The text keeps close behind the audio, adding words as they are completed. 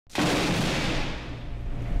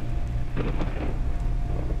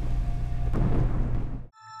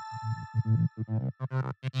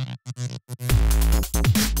Hey,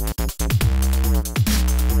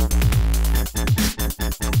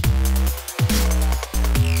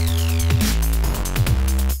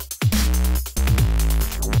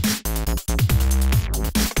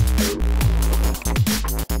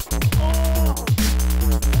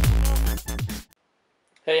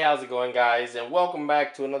 how's it going, guys, and welcome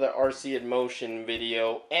back to another RC in Motion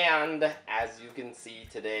video. And as you can see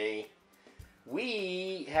today,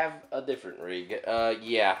 we have a different rig.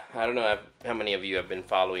 Yeah, I don't know how many of you have been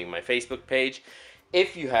following my Facebook page.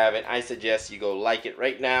 If you haven't, I suggest you go like it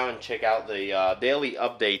right now and check out the daily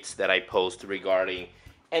updates that I post regarding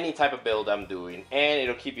any type of build I'm doing, and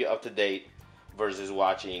it'll keep you up to date versus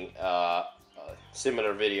watching a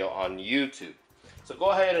similar video on YouTube. So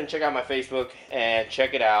go ahead and check out my Facebook and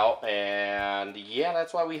check it out. And yeah,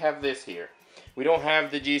 that's why we have this here. We don't have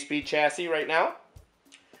the G-Speed chassis right now.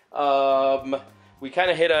 We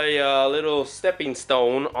kind of hit a little stepping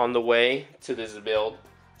stone on the way to this build.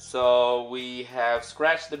 So we have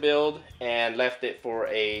scratched the build and left it for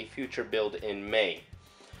a future build in May.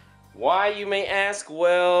 Why, you may ask?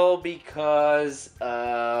 Well, because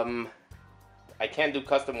I can't do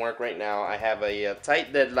custom work right now. I have a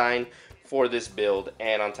tight deadline for this build,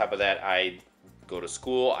 and on top of that, I go to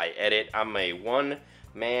school, I edit. I'm a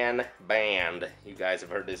one-man band. You guys have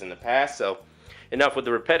heard this in the past, so enough with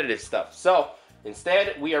the repetitive stuff. So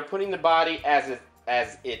instead, we are putting the body as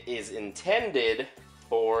it is intended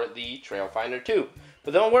for the Trailfinder 2.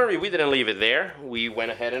 But don't worry, we didn't leave it there. We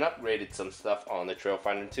went ahead and upgraded some stuff on the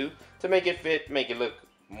Trailfinder 2 to make it fit, make it look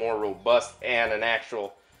more robust and an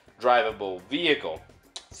actual drivable vehicle.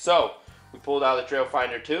 So we pulled out the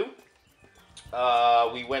Trailfinder 2.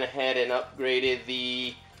 We went ahead and upgraded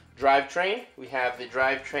the drivetrain. We have the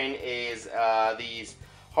drivetrain is these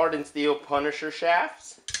hardened steel Punisher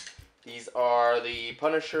shafts. These are the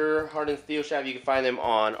Punisher hardened steel shafts. You can find them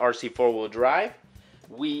on RC 4-wheel drive.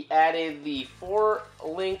 We added the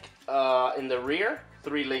 4-link in the rear,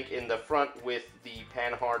 3-link in the front with the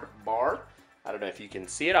Panhard bar. I don't know if you can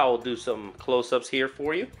see it. I will do some close-ups here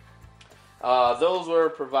for you. Those were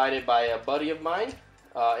provided by a buddy of mine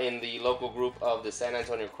in the local group of the San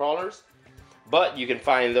Antonio Crawlers, but you can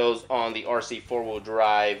find those on the RC 4-wheel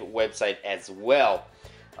drive website as well.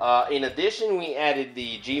 In addition, we added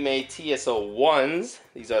the GMA TSO1s.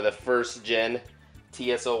 These are the first gen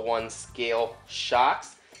TSO1 scale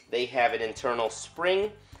shocks. They have an internal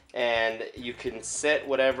spring, and you can set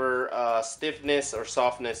whatever stiffness or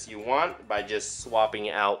softness you want by just swapping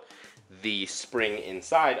out the spring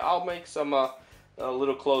inside. I'll make some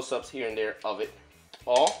little close-ups here and there of it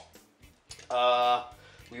all.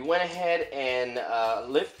 We went ahead and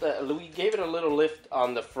we gave it a little lift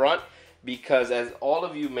on the front because, as all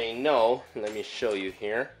of you may know, let me show you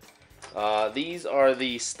here, these are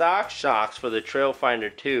the stock shocks for the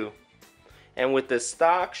Trailfinder 2, and with the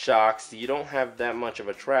stock shocks you don't have that much of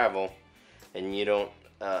a travel and you don't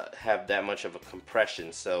have that much of a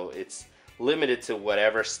compression, so it's limited to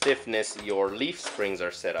whatever stiffness your leaf springs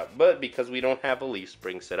are set up. But because we don't have a leaf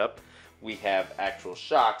spring set up, we have actual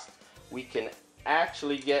shocks, we can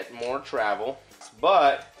actually get more travel.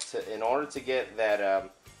 But in order to get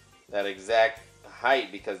that that exact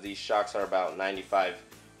height, because these shocks are about 95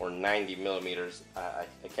 or 90 millimeters, I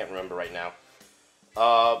can't remember right now,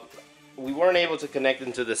 we weren't able to connect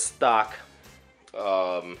into the stock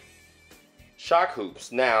shock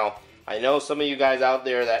hoops. Now, I know some of you guys out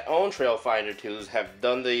there that own Trailfinder 2s have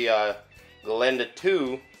done the Glenda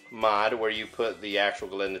 2 mod where you put the actual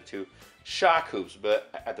Glenda 2 shock hoops, but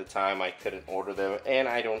at the time I couldn't order them, and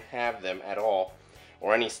I don't have them at all,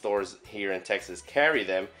 or any stores here in Texas carry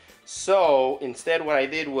them. So instead, what I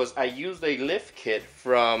did was I used a lift kit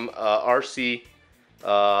from RC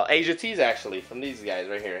Asia Tees, actually, from these guys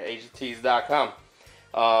right here, asiatees.com.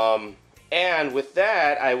 And with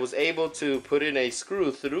that, I was able to put in a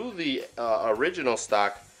screw through the original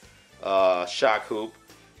stock shock hoop,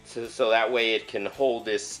 so that way it can hold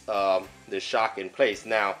this this shock in place.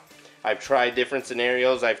 Now, I've tried different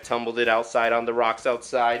scenarios. I've tumbled it outside on the rocks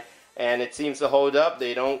outside, and it seems to hold up.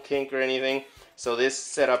 They don't kink or anything. So this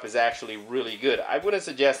setup is actually really good. I wouldn't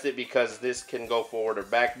suggest it because this can go forward or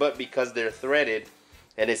back, but because they're threaded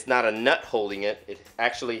and it's not a nut holding it, it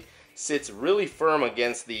actually sits really firm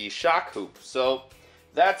against the shock hoop. So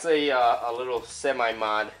that's a little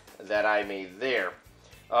semi-mod that I made there.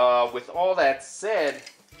 With all that said,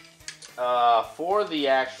 for the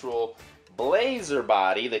actual Blazer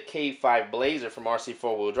body, the K5 Blazer from RC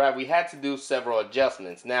 4-wheel drive, we had to do several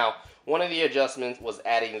adjustments. Now, one of the adjustments was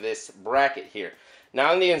adding this bracket here.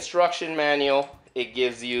 Now, in the instruction manual, it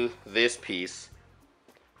gives you this piece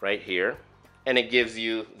right here, and it gives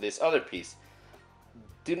you this other piece.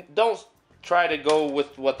 don't try to go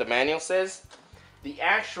with what the manual says. The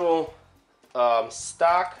actual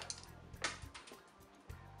stock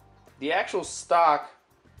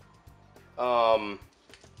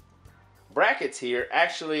brackets here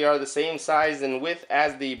actually are the same size and width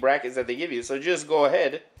as the brackets that they give you. So just go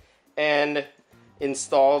ahead and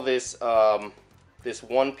install this this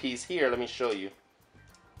one piece here. Let me show you.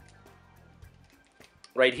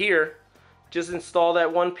 Right here, just install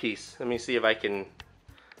that one piece. Let me see if I can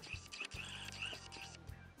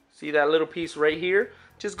see that little piece right here.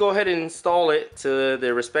 Just go ahead and install it to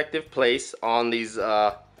the respective place on these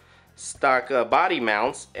stock body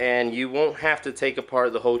mounts, and you won't have to take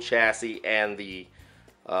apart the whole chassis and the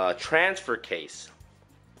transfer case.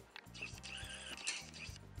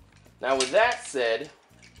 Now with that said,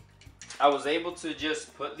 I was able to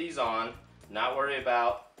just put these on, not worry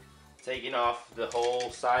about taking off the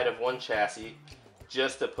whole side of one chassis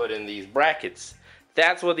just to put in these brackets.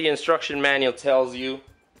 That's what the instruction manual tells you.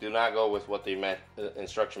 Do not go with what the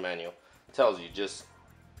instruction manual tells you. Just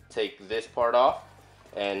take this part off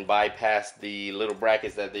and bypass the little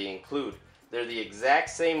brackets that they include. They're the exact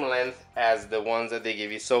same length as the ones that they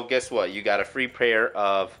give you. So guess what? You got a free pair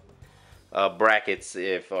of brackets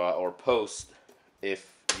if or posts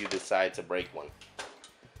if you decide to break one.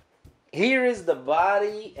 Here is the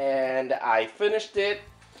body, and I finished it.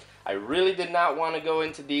 I really did not want to go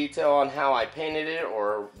into detail on how I painted it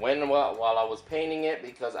or while I was painting it,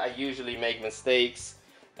 because I usually make mistakes,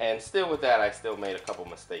 and still with that I still made a couple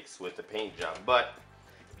mistakes with the paint job. But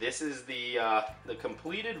this is the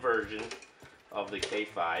completed version of the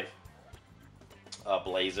K5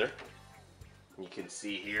 Blazer. You can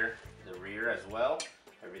see here the rear as well.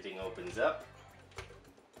 Everything opens up.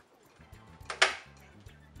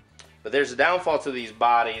 But there's a downfall to these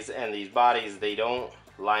bodies, and these bodies, they don't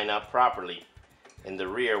line up properly in the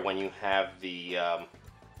rear when you have the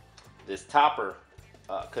this topper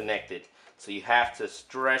connected. So you have to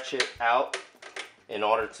stretch it out in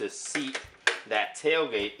order to seat that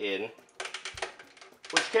tailgate in,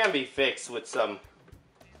 which can be fixed with some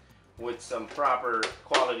proper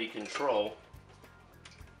quality control.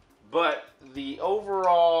 But the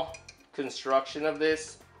overall construction of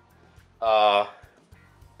this,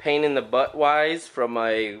 pain in the butt wise, from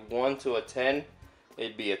a 1 to a 10,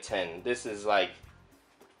 it'd be a 10. This is like,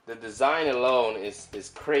 the design alone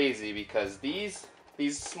is crazy, because these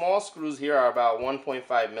small screws here are about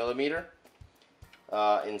 1.5 millimeter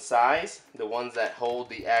in size, the ones that hold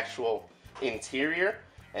the actual interior,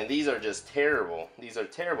 and these are just terrible. These are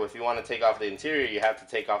terrible. If you want to take off the interior, you have to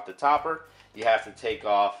take off the topper. You have to take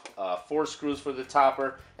off 4 screws for the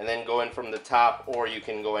topper and then go in from the top, or you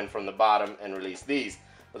can go in from the bottom and release these.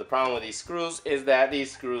 But the problem with these screws is that these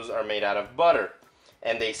screws are made out of butter,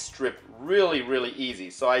 and they strip really, really easy.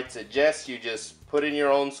 So I'd suggest you just put in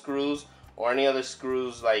your own screws, or any other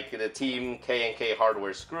screws like the Team K&K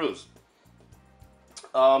hardware screws.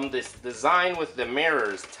 This design with the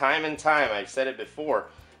mirrors, time and time, I've said it before,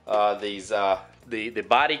 the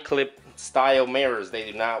body clip style mirrors, they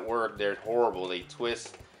do not work. They're horrible. They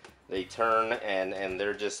twist, they turn, and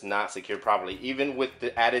they're just not secured properly. Even with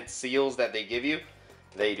the added seals that they give you,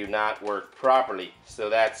 they do not work properly. So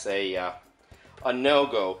that's a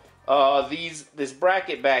no-go. This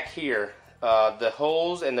bracket back here, the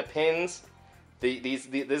holes and the pins, this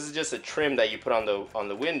is just a trim that you put on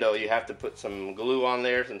the window. You have to put some glue on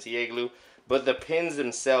there, some TA glue, but the pins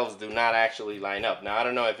themselves do not actually line up. Now I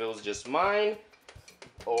don't know if it was just mine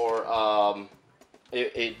or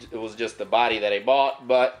it was just the body that I bought,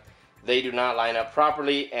 but they do not line up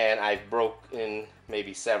properly, and I've broken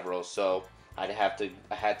maybe several, so I had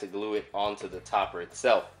to glue it onto the topper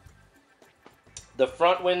itself. The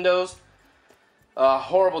front windows,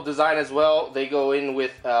 horrible design as well. They go in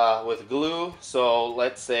with glue. So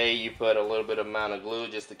let's say you put a little bit amount of glue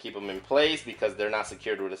just to keep them in place, because they're not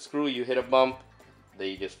secured with a screw. You hit a bump,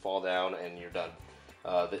 they just fall down and you're done.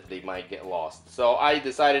 They might get lost. So I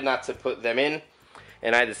decided not to put them in,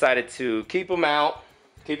 and I decided to keep them out,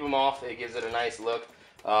 keep them off. It gives it a nice look.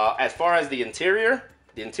 As far as the interior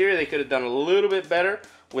they could have done a little bit better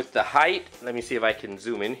with the height. Let me see if I can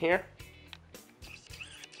zoom in here.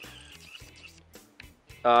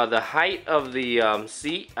 The height of the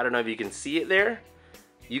seat, I don't know if you can see it there.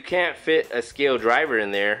 You can't fit a scale driver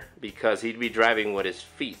in there because he'd be driving with his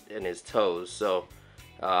feet and his toes. So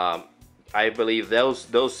I believe those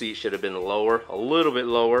seats should have been lower, a little bit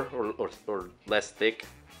lower, or less thick.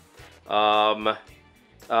 But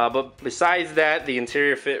besides that, the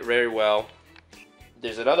interior fit very well.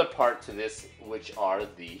 There's another part to this, which are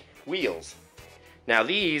the wheels. Now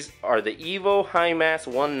these are the Evo High Mass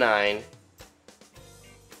 19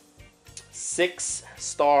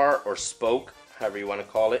 6-star or spoke, however you want to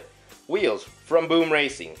call it, wheels from Boom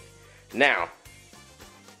Racing. Now,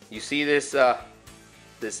 you see this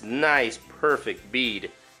this nice perfect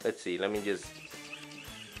bead. Let's see, let me just,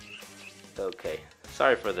 okay,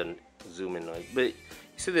 sorry for the zoom in noise, but you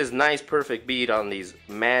see this nice perfect bead on these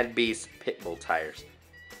Mad Beast Pitbull tires.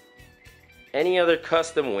 Any other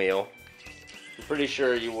custom wheel, I'm pretty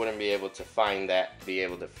sure you wouldn't be able to find that, be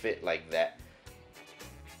able to fit like that.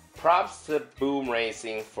 Props to Boom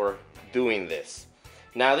Racing for doing this.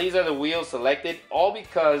 Now these are the wheels selected, all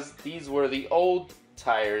because these were the old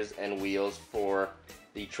tires and wheels for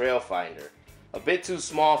the Trailfinder. A bit too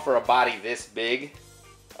small for a body this big.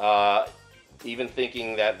 Even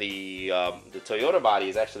thinking that the Toyota body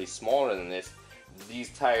is actually smaller than this, these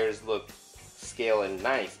tires look scale and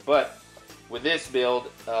nice. But with this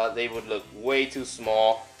build, they would look way too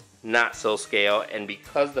small, not so scale. And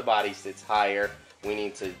because the body sits higher, we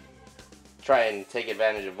need to try and take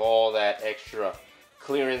advantage of all that extra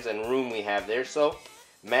clearance and room we have there. So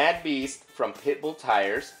Mad Beast from Pitbull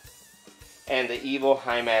tires and the Evo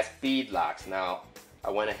high mass bead locks. Now I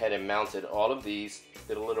went ahead and mounted all of these,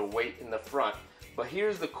 did a little weight in the front, but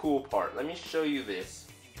here's the cool part. Let me show you this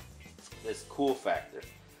cool factor.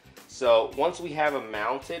 So once we have them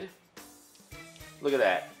mounted, look at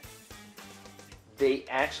that, they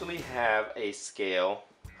actually have a scale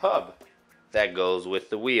hub that goes with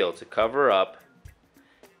the wheel to cover up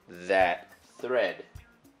that thread.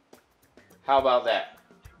 How about that?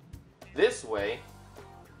 This way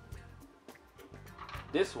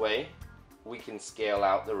we can scale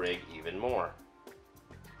out the rig even more.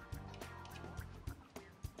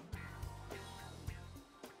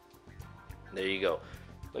 There you go.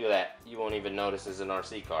 Look at that. You won't even notice it's an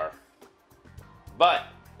RC car. But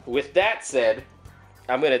with that said,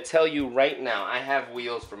 I'm going to tell you right now, I have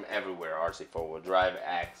wheels from everywhere. RC 4-wheel drive,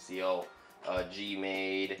 axial,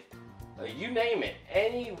 G-made, you name it.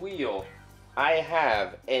 Any wheel I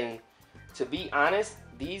have. And to be honest,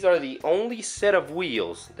 these are the only set of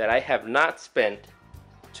wheels that I have not spent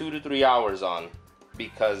 2 to 3 hours on,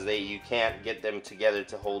 because you can't get them together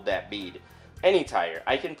to hold that bead. Any tire.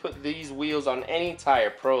 I can put these wheels on any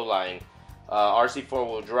tire, Proline, RC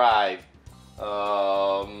 4-wheel drive,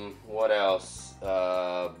 what else?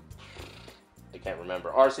 I can't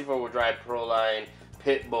remember. RC 4-wheel drive, Proline,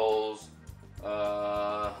 Pitbulls,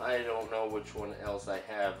 I don't know which one else I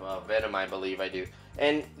have. Venom, I believe I do.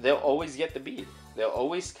 And they'll always get the bead. They'll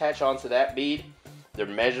always catch on to that bead. Their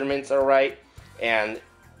measurements are right, and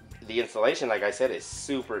the installation, like I said, is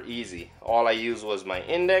super easy. All I used was my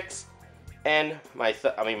index and my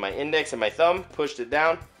index and my thumb, pushed it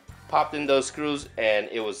down, popped in those screws, and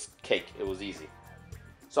it was cake. It was easy.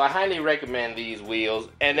 So I highly recommend these wheels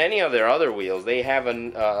and any of their other wheels. They have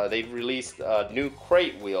they've released new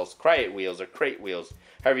crate wheels,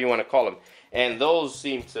 however you want to call them, and those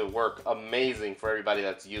seem to work amazing for everybody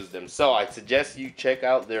that's used them. So I suggest you check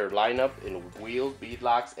out their lineup in wheels, bead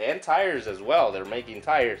locks, and tires as well. They're making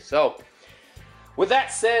tires. So with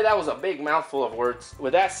that said, that was a big mouthful of words.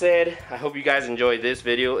 With that said, I hope you guys enjoyed this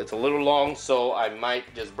video. It's a little long, so I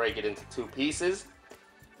might just break it into 2 pieces.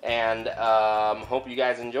 And hope you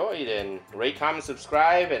guys enjoyed, and rate, comment,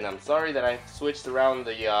 subscribe. And I'm sorry that I switched around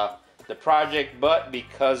the project, but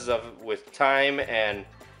because of with time and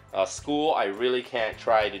school, I really can't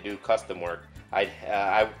try to do custom work.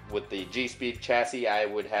 With the G-Speed chassis, I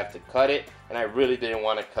would have to cut it, and I really didn't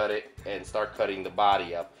want to cut it and start cutting the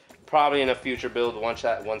body up. Probably in a future build, once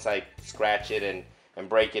I scratch it and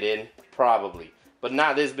break it in, probably. But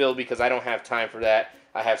not this build, because I don't have time for that.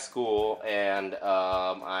 I have school, and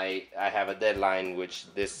I have a deadline,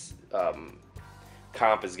 which this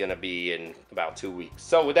comp is gonna be in about 2 weeks.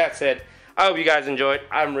 So with that said, I hope you guys enjoyed.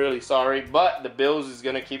 I'm really sorry, but the builds is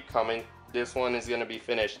gonna keep coming. This one is gonna be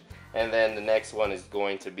finished, and then the next one is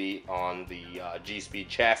going to be on the G-Speed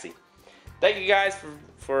chassis. Thank you guys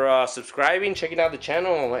for subscribing, checking out the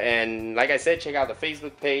channel, and like I said, check out the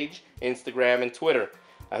Facebook page, Instagram, and Twitter.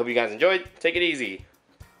 I hope you guys enjoyed. Take it easy.